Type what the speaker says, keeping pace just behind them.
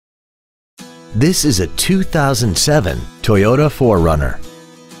This is a 2007 Toyota 4Runner.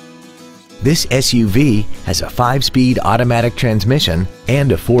 This SUV has a 5-speed automatic transmission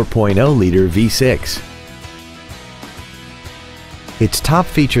and a 4.0-liter V6. Its top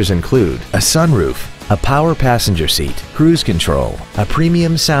features include a sunroof, a power passenger seat, cruise control, a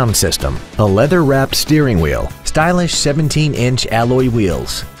premium sound system, a leather-wrapped steering wheel, stylish 17-inch alloy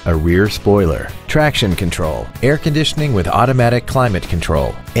wheels, a rear spoiler, traction control, air conditioning with automatic climate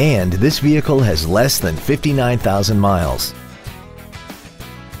control, and this vehicle has less than 59,000 miles.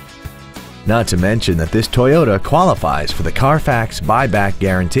 Not to mention that this Toyota qualifies for the Carfax buyback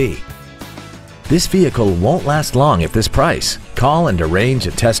guarantee. This vehicle won't last long at this price. Call and arrange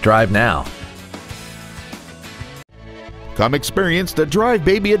a test drive now. Come experience the Drive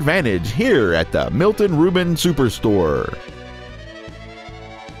Baby Advantage here at the Milton Ruben Superstore.